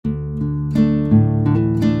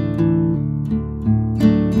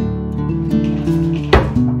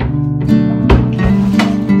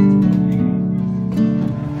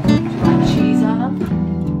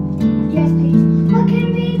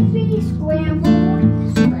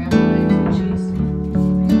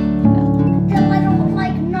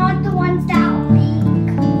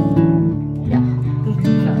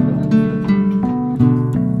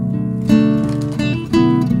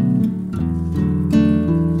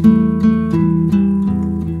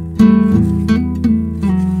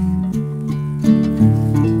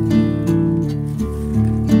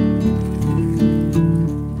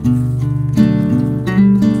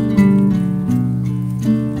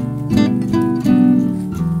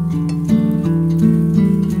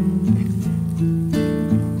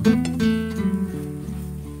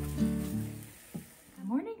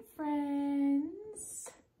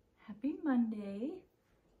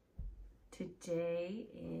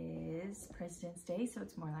is President's Day, so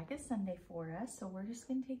it's more like a Sunday for us. So we're just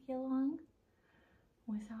gonna take you along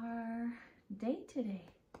with our day today.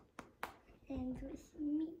 And with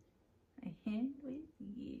me. And with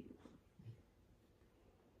you.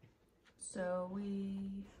 So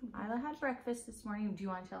Isla had breakfast this morning. Do you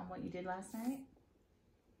want to tell them what you did last night?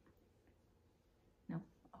 No?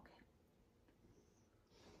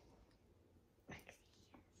 Okay.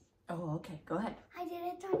 Oh, okay. Go ahead. I did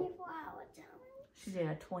a 24-hour challenge. She did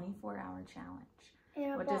a 24-hour challenge.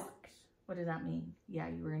 In a box. What does that mean? Yeah,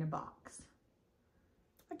 you were in a box.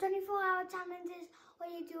 A 24-hour challenge is where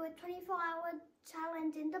you do a 24-hour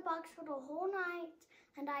challenge in the box for the whole night,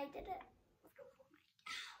 and I did it.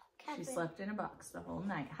 She slept in a box the whole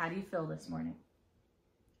night. How do you feel this morning?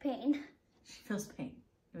 Pain. She feels pain.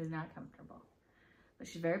 It was not comfortable. But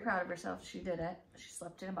she's very proud of herself. She did it. She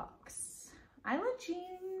slept in a box. Isla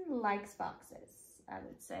Jean likes boxes, I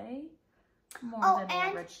would say. More than the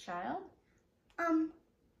average child. Grandma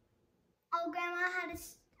had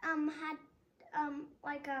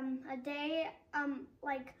a day,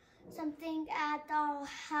 like something at the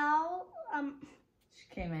house.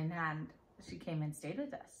 She came and stayed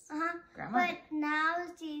with us. Grandma. But now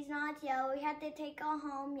she's not here. We had to take her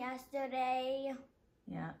home yesterday.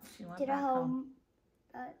 Yeah, she went back home.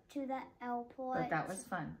 To the airport. But that was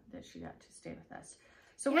fun that she got to stay with us.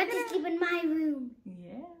 So we're gonna sleep in my room.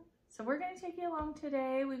 Yeah. So we're gonna take you along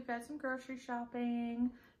today. We've got some grocery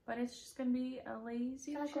shopping, but it's just gonna be a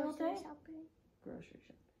lazy, chill day. Grocery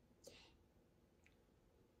shopping.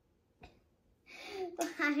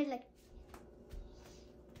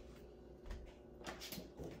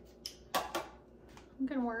 I'm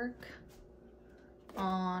gonna work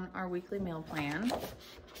on our weekly meal plan.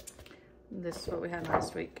 This is what we had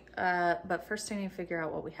last week. But first I need to figure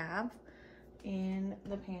out what we have in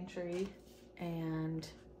the pantry and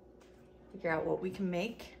figure out what we can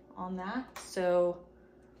make on that. So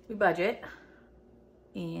we budget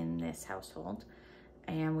in this household,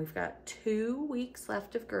 and we've got 2 weeks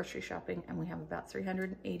left of grocery shopping, and we have about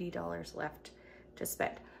 $380 left to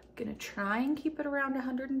spend. Gonna try and keep it around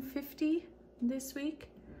 150 this week.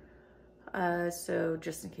 So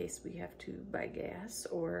just in case we have to buy gas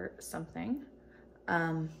or something.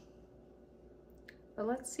 But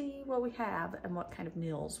let's see what we have and what kind of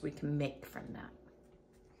meals we can make from that.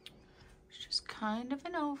 It's just kind of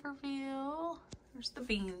an overview. There's the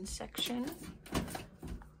beans section.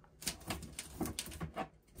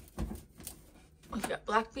 We've got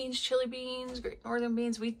black beans, chili beans, great northern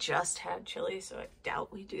beans. We just had chili, so I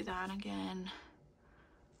doubt we do that again.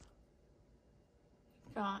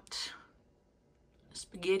 Got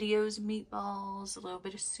SpaghettiOs, meatballs, a little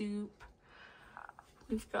bit of soup.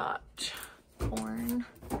 We've got corn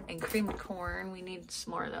and creamed corn. We need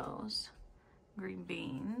some more of those. Green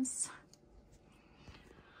beans.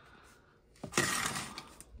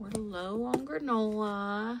 We're low on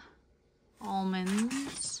granola,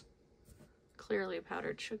 almonds, clearly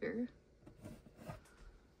powdered sugar.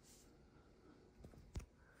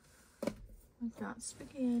 We've got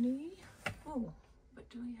spaghetti. Oh, but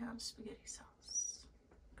do we have spaghetti sauce?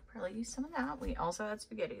 Could probably use some of that. We also had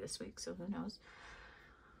spaghetti this week, so who knows?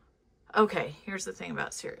 Okay, here's the thing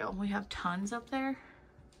about cereal. We have tons up there,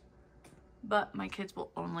 but my kids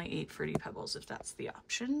will only eat Fruity Pebbles if that's the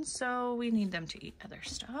option, so we need them to eat other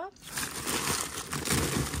stuff.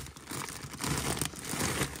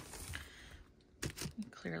 We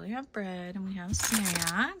clearly have bread, and we have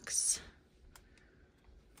snacks.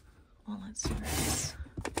 Well, let's see this.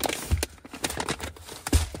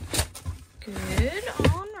 Good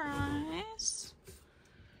on rice.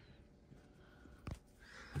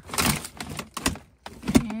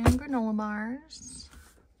 And granola bars.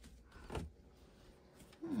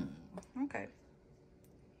 Okay.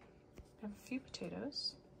 Have a few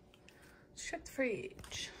potatoes. Let's check the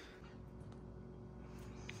fridge.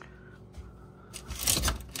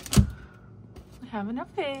 We have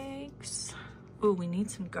enough eggs. Oh, we need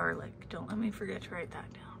some garlic. Don't let me forget to write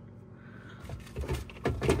that down.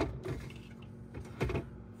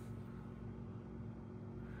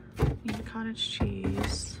 Need a cottage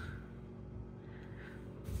cheese.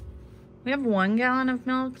 We have 1 gallon of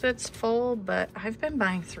milk that's full, but I've been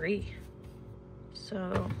buying 3.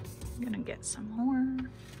 So I'm gonna get some more.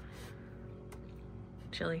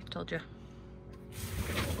 Chili, told you.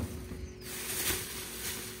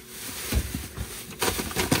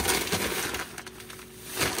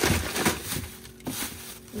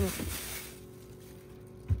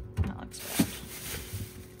 That looks bad.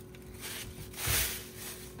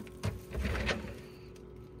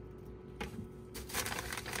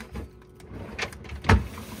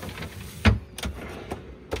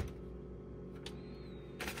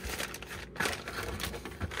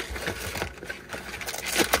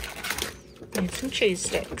 some cheese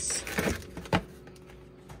sticks.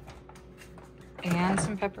 And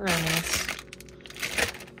some pepperonis.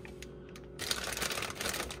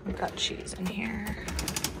 We've got cheese in here.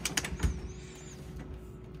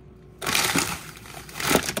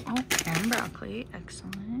 Oh, and broccoli,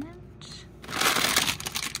 excellent.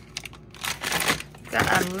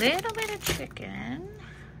 Got a little bit of chicken.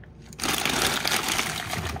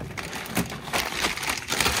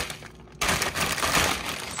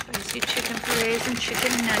 Spicy chicken fillets and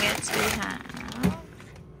chicken nuggets we have.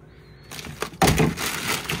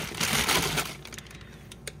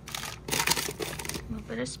 A little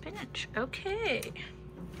bit of spinach. Okay.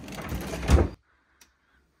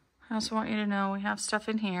 I also want you to know we have stuff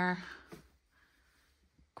in here.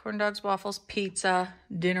 Corn dogs, waffles, pizza,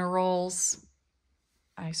 dinner rolls,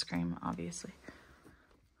 ice cream, obviously.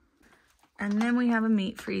 And then we have a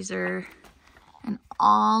meat freezer. And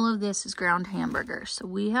all of this is ground hamburger. So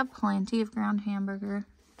we have plenty of ground hamburger.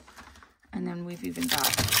 And then we've even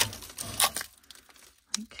got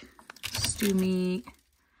like stew meat,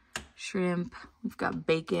 shrimp. We've got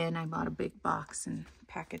bacon. I bought a big box and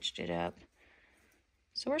packaged it up.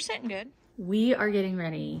 So we're sitting good. We are getting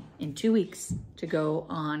ready in 2 weeks to go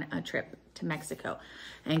on a trip to Mexico.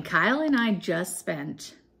 And Kyle and I just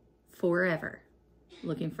spent forever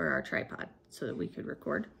looking for our tripod so that we could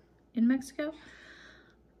record in Mexico.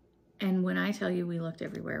 And when I tell you we looked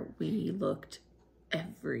everywhere, we looked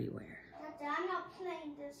everywhere. Dad, I'm not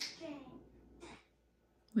playing this game.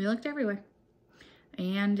 We looked everywhere.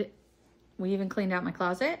 And we even cleaned out my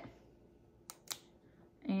closet.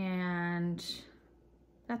 And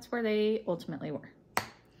that's where they ultimately were.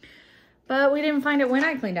 But we didn't find it when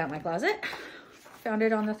I cleaned out my closet. Found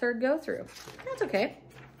it on the third go through. That's okay.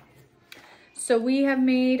 So we have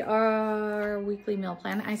made our weekly meal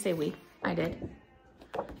plan. I say we, I did.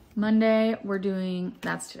 Monday, we're doing,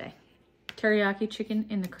 that's today, teriyaki chicken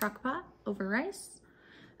in the crock pot over rice.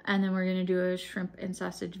 And then we're gonna do a shrimp and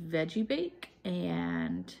sausage veggie bake.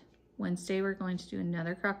 And Wednesday, we're going to do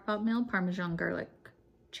another crock pot meal, Parmesan garlic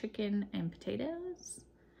chicken and potatoes.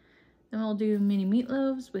 Then we'll do mini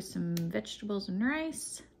meatloaves with some vegetables and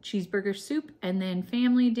rice, cheeseburger soup, and then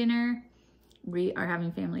family dinner. We are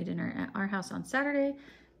having family dinner at our house on Saturday,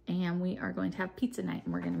 and we are going to have pizza night,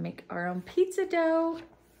 and we're gonna make our own pizza dough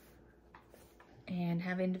and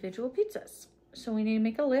have individual pizzas. So we need to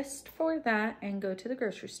make a list for that and go to the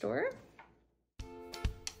grocery store.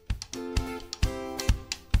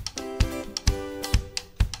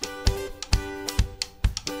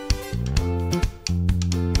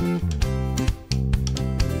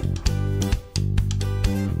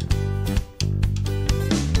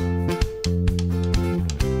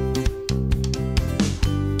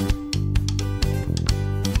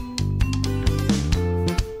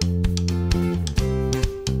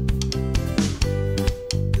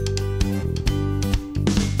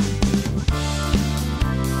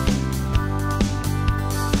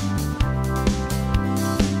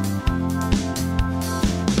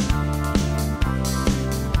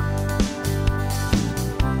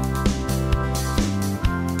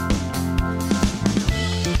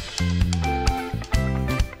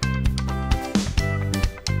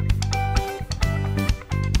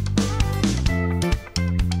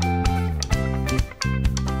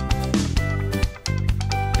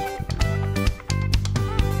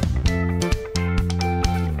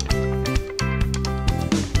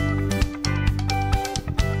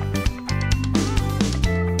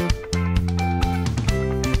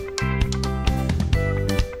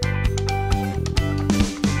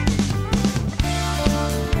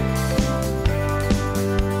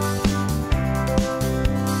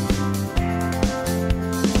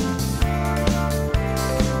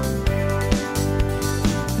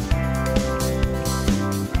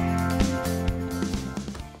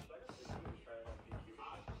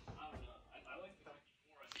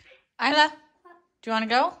 Isla, do you want to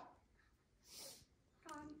go?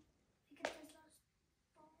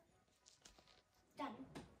 Done.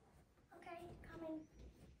 Okay, coming.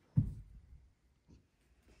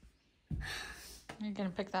 You're going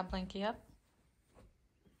to pick that blankie up?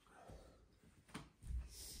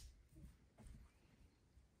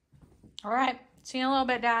 All right. See you in a little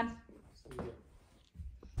bit, Dad.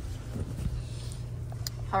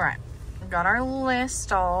 All right. We've got our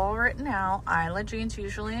list all written out. Isla Jean's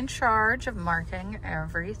usually in charge of marking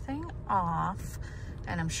everything off.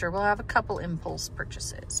 And I'm sure we'll have a couple impulse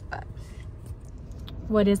purchases, but...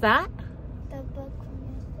 What is that? The book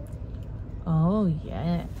from yesterday. Oh,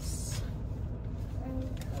 yes.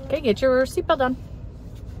 Okay, get your seatbelt on.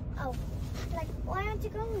 Oh, like, why aren't you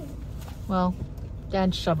going? Well,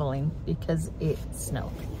 Dad's shoveling because it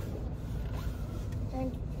snowed.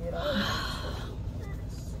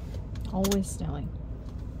 Always snowing.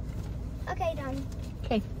 Okay, done.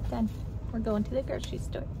 Okay, done. We're going to the grocery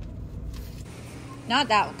store. Not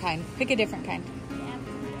that kind. Pick a different kind. Yeah.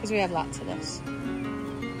 Because we have lots of those.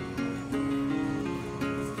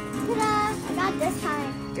 Ta-da! I got this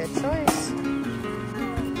time. Good choice.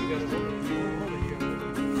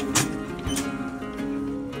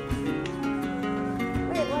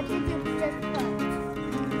 Wait, what did you just put?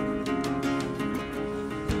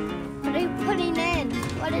 What are you putting in?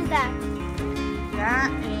 What is that?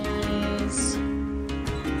 That is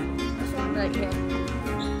This one? right here.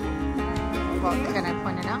 Well, can I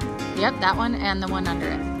point it out? Yep, that one and the one under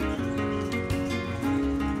it.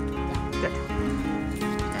 Good.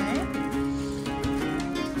 Okay.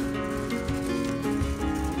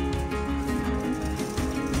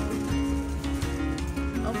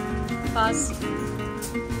 Oh, pause.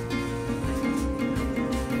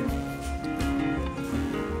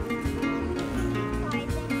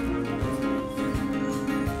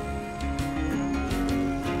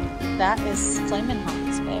 That is flaming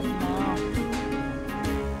hot, babe. No.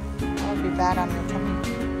 That would be bad on your tummy.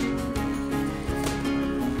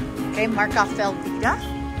 Okay, mark off Velveeta.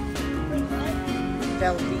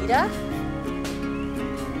 Velveeta.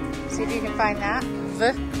 See if you can find that.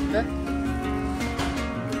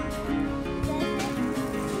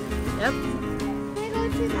 Yep. Can I go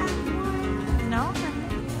to that one? No?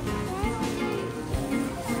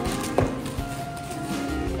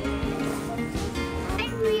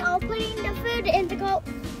 And we are putting the food in the go.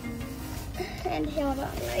 And hold on,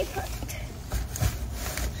 let me put.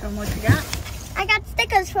 Show them what you got. I got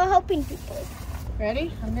stickers for helping people.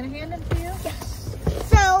 Ready? I'm gonna hand them to you. Yes.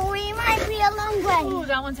 So we might be a long way. Ooh,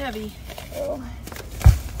 that one's heavy. Oh.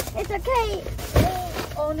 It's okay.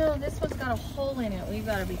 Oh no, this one's got a hole in it. We've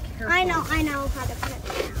got to be careful. I know how to put it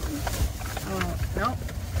down. Oh, nope.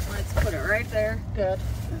 Let's put it right there. Good.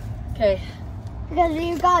 Okay. Because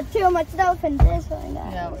you got too much stuff in this one,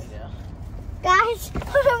 guys. Yeah, we do. Guys,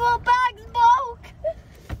 our bags broke.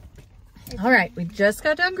 All right, we just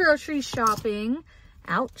got done grocery shopping.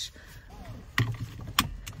 Ouch.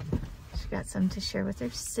 She got some to share with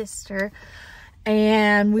her sister.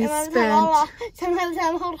 And we spent... Sometimes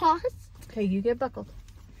I'm lost. Okay, you get buckled.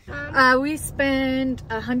 We spent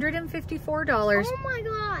 $154. Oh my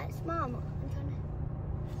gosh, Mom.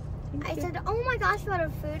 I said, oh my gosh, for the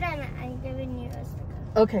food, and I'm giving you a sticker.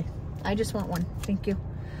 Okay, I just want one. Thank you.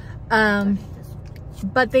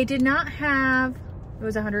 But they did not have, it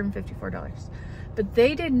was $154, but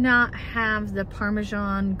they did not have the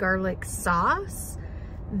Parmesan garlic sauce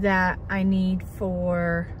that I need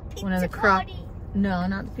for one of the no,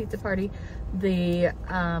 not the pizza party, the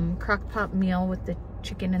crock pot meal with the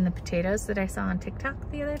chicken and the potatoes that I saw on TikTok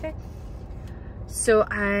the other day. So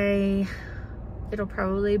it'll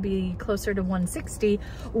probably be closer to $160,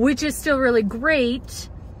 which is still really great.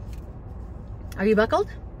 Are you buckled?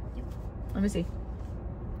 Yep. Let me see.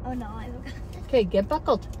 Oh no, I forgot. Okay, get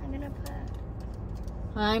buckled. I'm gonna put.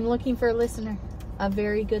 I'm looking for a listener, a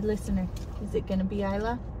very good listener. Is it gonna be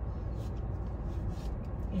Isla?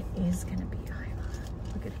 It is gonna be Isla.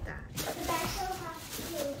 Look at that.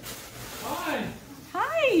 Hi! Hi!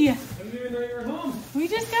 I didn't even know you were home. We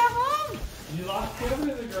just got home. You locked Kevin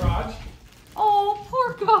in the garage. Oh,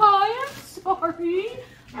 poor guy. I'm sorry.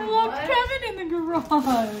 I locked Kevin in the garage.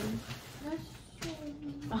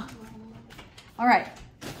 All right.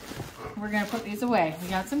 We're going to put these away. We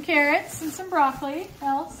got some carrots and some broccoli.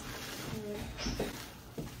 Else?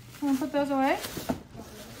 Want to put those away?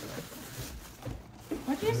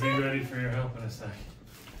 What did you We'll say? be ready for your help in a sec.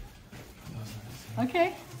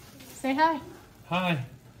 Okay. Say hi. Hi.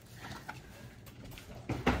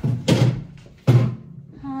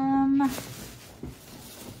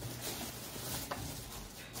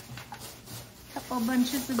 Couple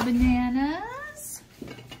bunches of bananas.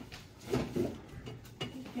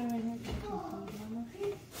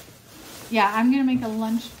 Yeah, I'm gonna make a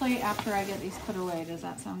lunch plate after I get these put away. Does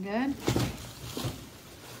that sound good?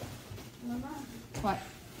 What?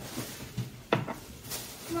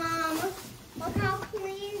 Mom, look how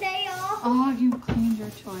clean they are. Oh, you cleaned your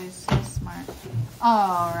toys. So smart.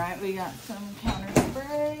 All right, we got some counter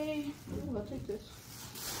spray. Ooh, I'll take this.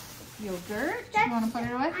 Yogurt. You want to put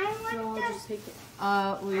it away? I want the. Just take it.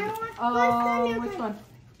 what's the new Which kind? one?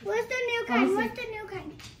 What's the new Let kind? me What's see. the new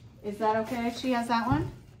kind? Is that okay if she has that one?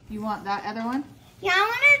 You want that other one? Yeah,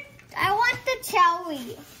 I want the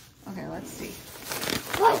cherry. Okay, let's see.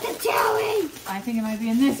 What's the cherry? I think it might be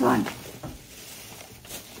in this one.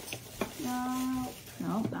 No.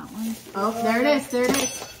 No, that one. Oh, there it is. There it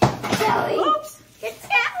is. Cherry. Oops. The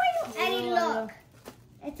cherry. Eddie, look.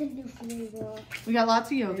 It's a new flavor. We got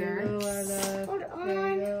lots of yogurt. Hold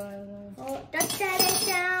on. Oh, let's set it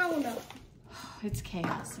down. It's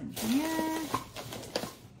chaos in here.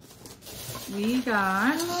 We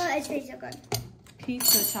got Oh, it tastes so good.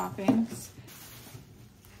 pizza toppings.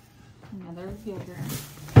 Another yogurt.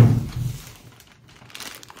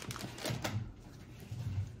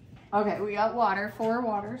 Okay, we got water, 4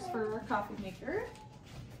 waters for our coffee maker.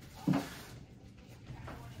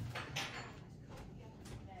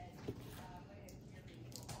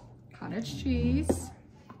 Cottage cheese.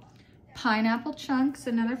 Pineapple chunks,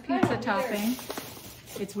 another pizza topping.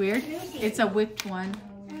 It's weird. It's a whipped one.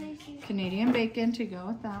 Canadian bacon to go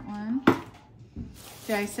with that one.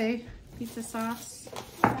 Did I say pizza sauce?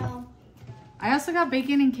 No. I also got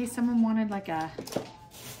bacon in case someone wanted like a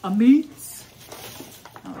meats.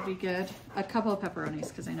 That would be good. A couple of pepperonis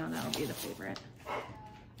because I know that'll be the favorite.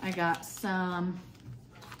 I got some,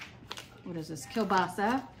 what is this?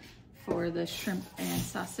 Kielbasa for the shrimp and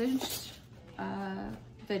sausage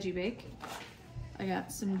veggie bake. I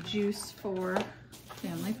got some juice for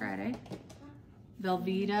Family Friday.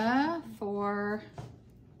 Velveeta for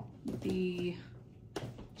the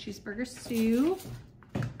cheeseburger stew.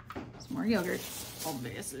 Some more yogurt,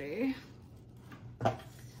 obviously.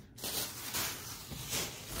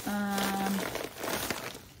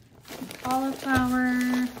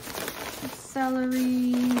 Cauliflower,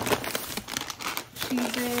 celery,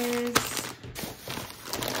 cheeses,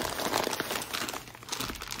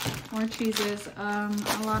 more cheeses, a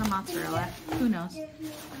lot of mozzarella, who knows.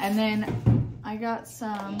 And then I got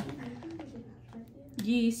some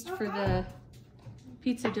yeast for the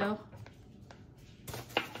pizza dough.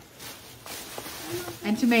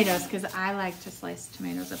 And tomatoes, because I like to slice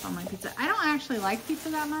tomatoes up on my pizza. I don't actually like pizza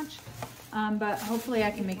that much, but hopefully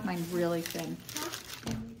I can make mine really thin.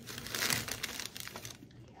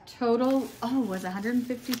 Total, was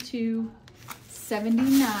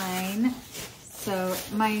 $152.79. So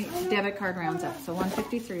my debit card rounds up, so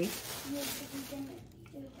 $153.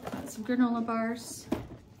 Got some granola bars.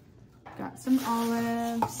 Got some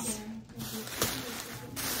olives.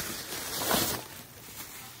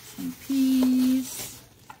 Some peas.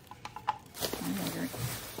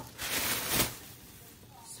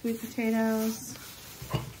 Sweet potatoes.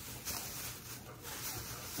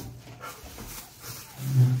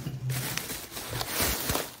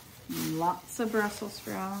 Lots of Brussels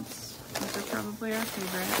sprouts. Those are probably our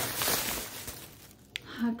favorite.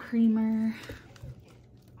 A creamer.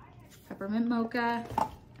 Peppermint mocha.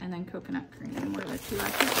 And then coconut cream. We're the 2 I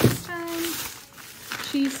took this time.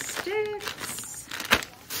 Cheese sticks.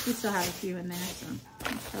 We still have a few in there, so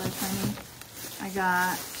that's probably plenty. I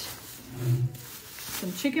got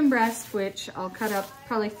some chicken breast, which I'll cut up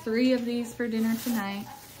probably 3 of these for dinner tonight.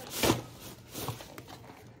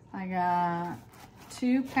 I got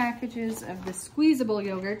 2 packages of the squeezable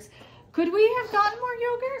yogurts. Could we have gotten more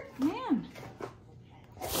yogurt? Man.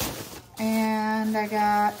 And I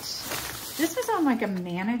got, this was on like a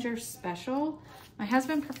manager special. My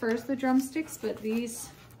husband prefers the drumsticks, but these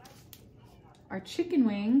are chicken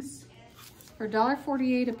wings for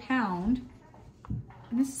 $1.48 a pound.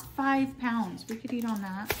 And this is 5 pounds. We could eat on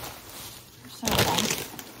that. So fun.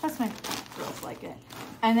 Plus my girls like it.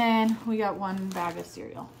 And then we got 1 bag of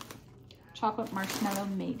cereal. Chocolate marshmallow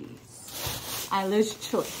mateys. Isla's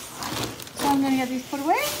choice. So I'm gonna get these put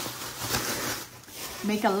away.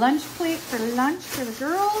 Make a lunch plate for lunch for the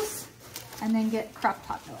girls. And then get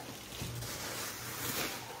crockpot going.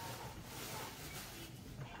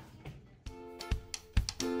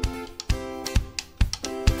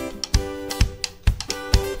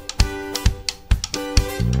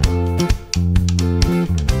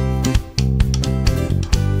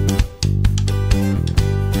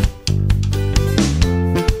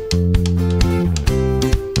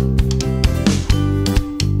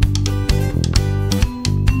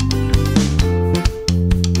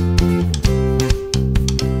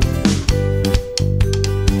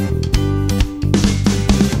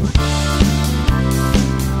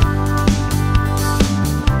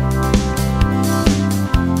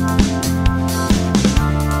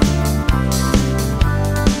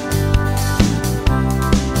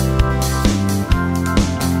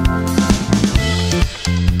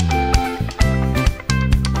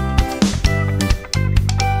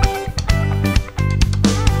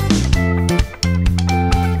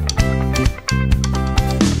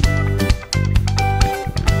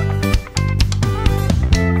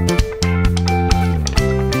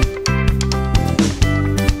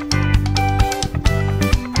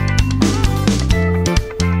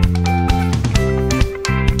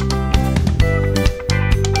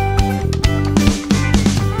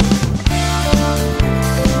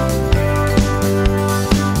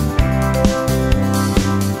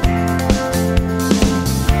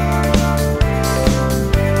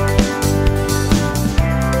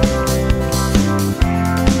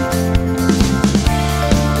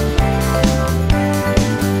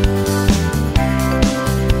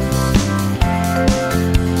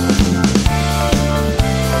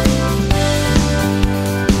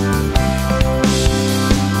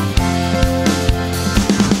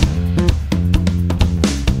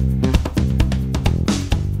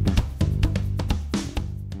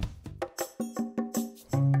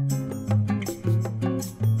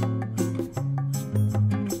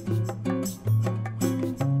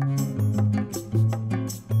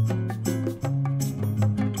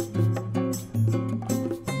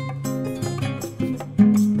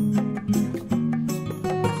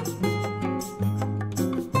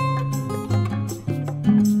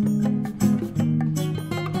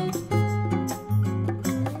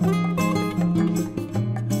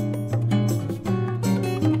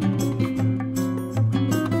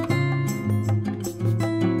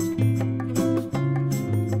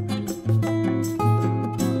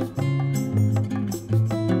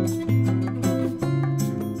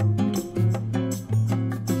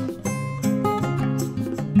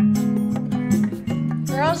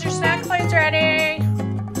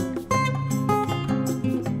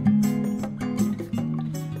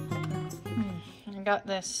 I got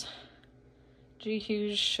this G.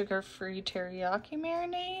 Hughes sugar-free teriyaki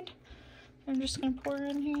marinade. I'm just gonna pour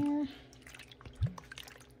in here.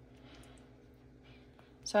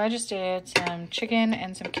 So I just did some chicken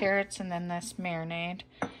and some carrots and then this marinade.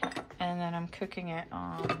 And then I'm cooking it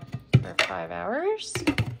on for 5 hours.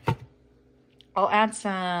 I'll add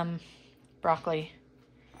some broccoli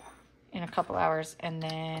in a couple hours and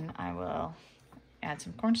then I will add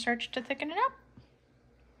some cornstarch to thicken it up.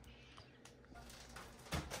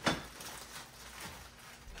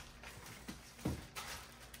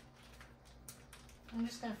 I'm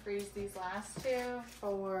just gonna freeze these last two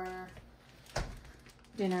for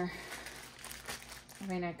dinner. I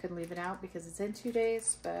mean, I could leave it out because it's in 2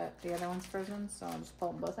 days, but the other one's frozen, so I'll just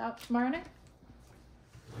pull them both out tomorrow night.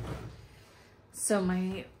 So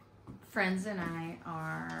my friends and I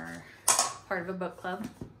are part of a book club,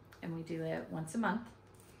 and we do it once a month.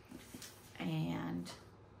 And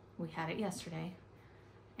we had it yesterday,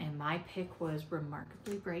 and my pick was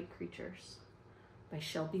Remarkably Bright Creatures by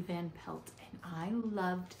Shelby Van Pelt, and I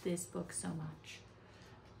loved this book so much.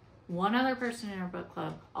 One other person in our book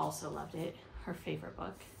club also loved it, her favorite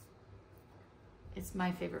book. It's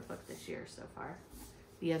my favorite book this year so far.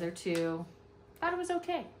 The other two thought it was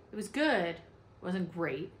okay. It was good. It wasn't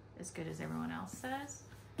great, as good as everyone else says,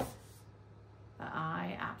 but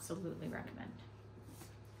I absolutely recommend.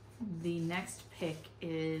 The next pick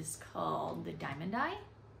is called The Diamond Eye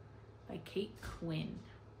by Kate Quinn.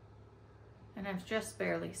 And I've just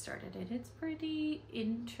barely started it. It's pretty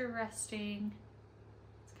interesting.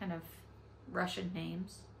 It's kind of Russian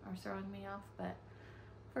names are throwing me off, but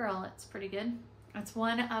overall it's pretty good. It's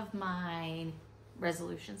one of my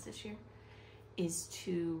resolutions this year is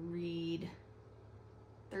to read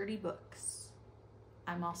 30 books.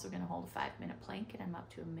 I'm also going to hold a 5-minute plank and I'm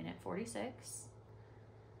up to 1:46.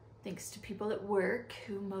 Thanks to people at work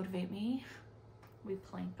who motivate me. We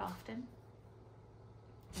plank often.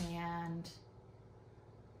 And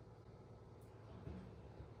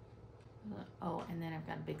oh, and then I've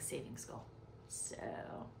got a big savings goal. So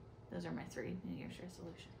those are my 3 New Year's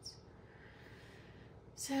resolutions.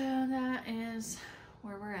 So that is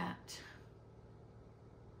where we're at.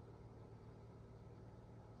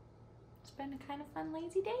 It's been a kind of fun,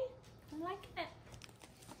 lazy day. I'm liking it.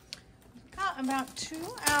 Got about 2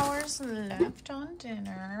 hours left on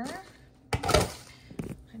dinner.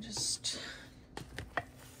 I just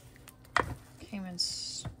came and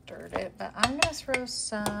stirred it, but I'm gonna throw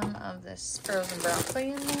some of this frozen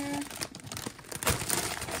broccoli in there.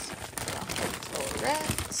 Broccoli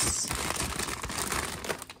florets.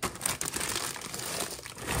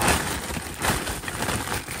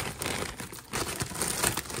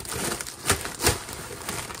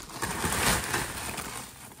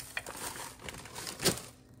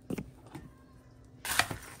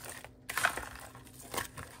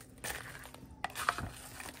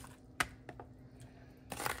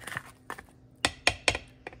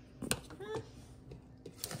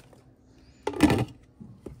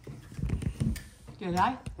 Good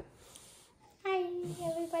eye. Hi,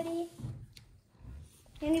 everybody.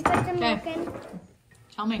 Can you put some milk in?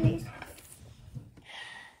 Tell me. Please.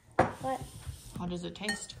 What? How does it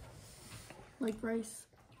taste? Like rice.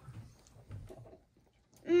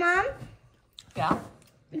 Mom, Yeah.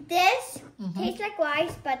 this tastes like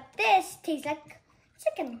rice, but this tastes like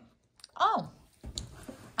chicken. Oh.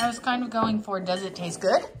 I was kind of going for, does it taste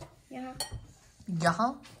good? Yeah.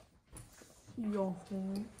 Yeah.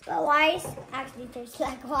 But rice actually tastes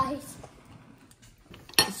like rice.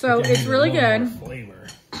 So it's really good. Flavor.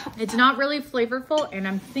 It's not really flavorful, and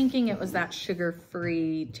I'm thinking it was that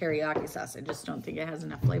sugar-free teriyaki sauce. I just don't think it has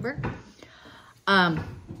enough flavor.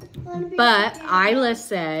 But Isla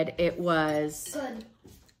said it was Good.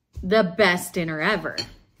 the best dinner ever.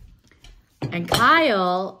 And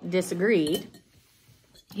Kyle disagreed.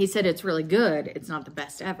 He said it's really good. It's not the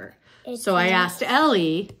best ever. So I asked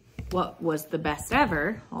Ellie what was the best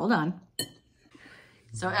ever. Hold on.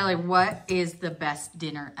 So Ellie, what is the best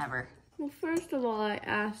dinner ever? Well, first of all, I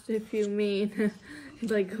asked if you mean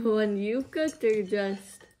like when you cooked or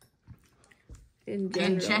just in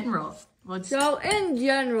general. In general. So in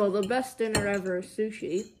general, the best dinner ever is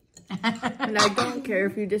sushi. And I don't care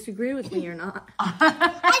if you disagree with me or not.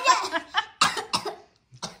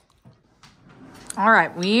 All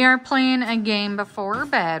right, we are playing a game before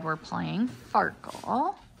bed. We're playing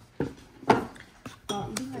Farkle.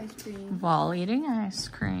 While eating ice cream. While eating ice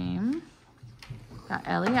cream. Got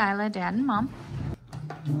Ellie, Isla, Dad, and Mom.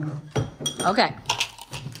 Okay.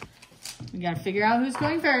 We gotta figure out who's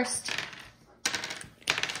going first.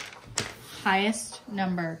 Highest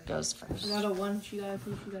number goes first. I got a 1, she got a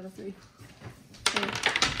 2, she got a 3.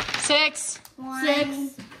 6. 1.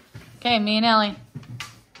 6. Okay, me and Ellie.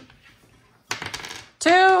 2.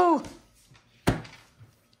 Oh,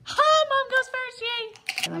 Mom goes first. Yay.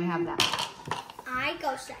 Okay, let me have that. I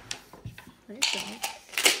go second. There you go.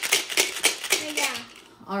 Right down.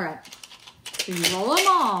 All right. So you roll them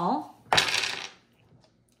all.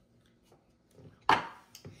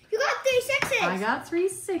 You got 3 6s. I got 3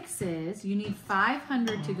 6s. You need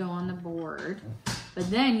 500 to go on the board. But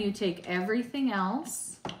then you take everything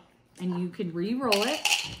else and you can re-roll it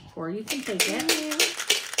or you can take it.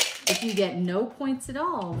 If you get no points at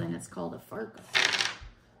all, then it's called a Fargo,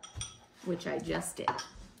 which I just did.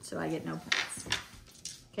 So I get no points.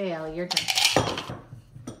 Okay, Ellie, your turn.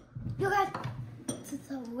 You got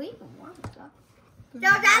 3. No,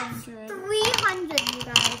 that's 300, you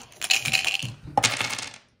guys.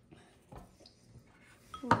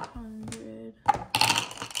 400.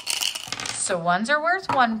 So 1s are worth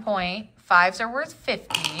 1 point, 5s are worth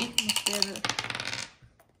 50.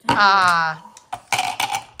 Ah,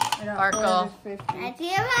 I got Sparkle. 450. That's the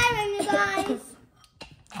 11, you guys.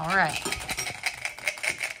 all right.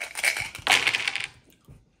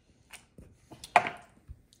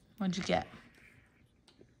 What'd you get?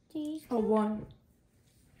 These. A 1.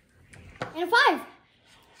 And a 5.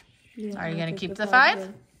 Yeah, Are you I'll gonna take keep the 5 5?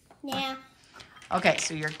 then. Yeah. Okay,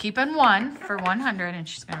 so you're keeping 1 for 100 and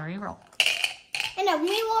she's gonna re-roll. And no,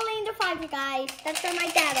 me rolling the 5, you guys. That's what my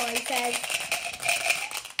dad always says.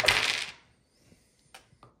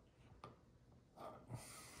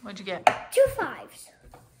 What'd you get? 2 5s.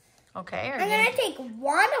 Okay, are I'm you gonna take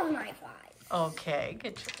 1 of my 5s. okay,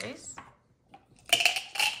 good choice.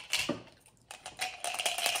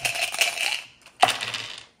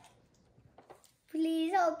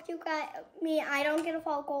 Please hope you got me. I don't get a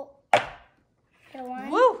Fargo. Get a 1.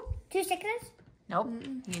 Woo! 2 6s. Nope,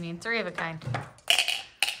 you need 3 of a kind.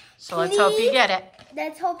 So let's hope you get it.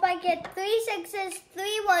 Let's hope I get 3 6s,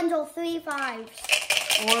 3 1s, or 3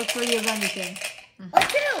 5s. Or 3 of anything. Or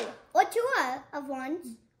 2. Or 2 of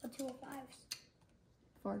 1s. Or 2 of 5s.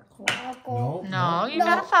 Farkle. Fargo. No, you No,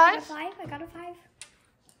 got a I 5. got a 5.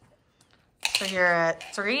 So you're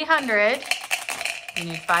at 300. You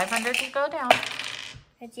need 500 to go down.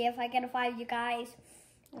 Let's see if I get a 5, you guys.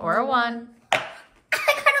 Or a 1. I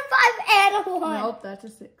got a 5 and a 1. Nope, that's a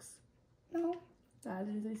 6. No. That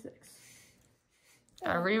is a 6.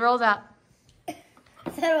 Gotta re-roll that. That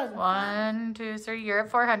was 1, 2, 3. You're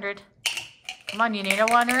at 400. Come on, you need a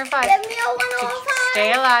 1 or a 5. Give me a 1 or a 5.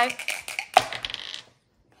 Stay alive.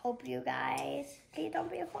 Hope you guys. Please don't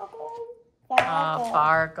be a Fargo. Oh,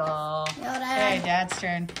 Farkle. No, Okay, Dad. Dad's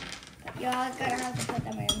turn. You're gonna have to put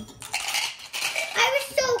them in. I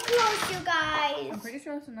was so close, you guys. I'm pretty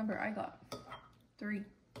sure that's the number I got. 3.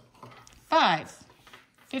 5.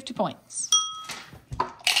 50 points.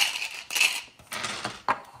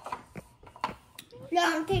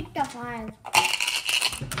 No, take the 5.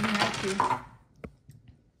 You have to.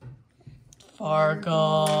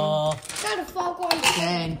 Farkle. Got a Fargo on the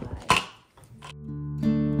Again.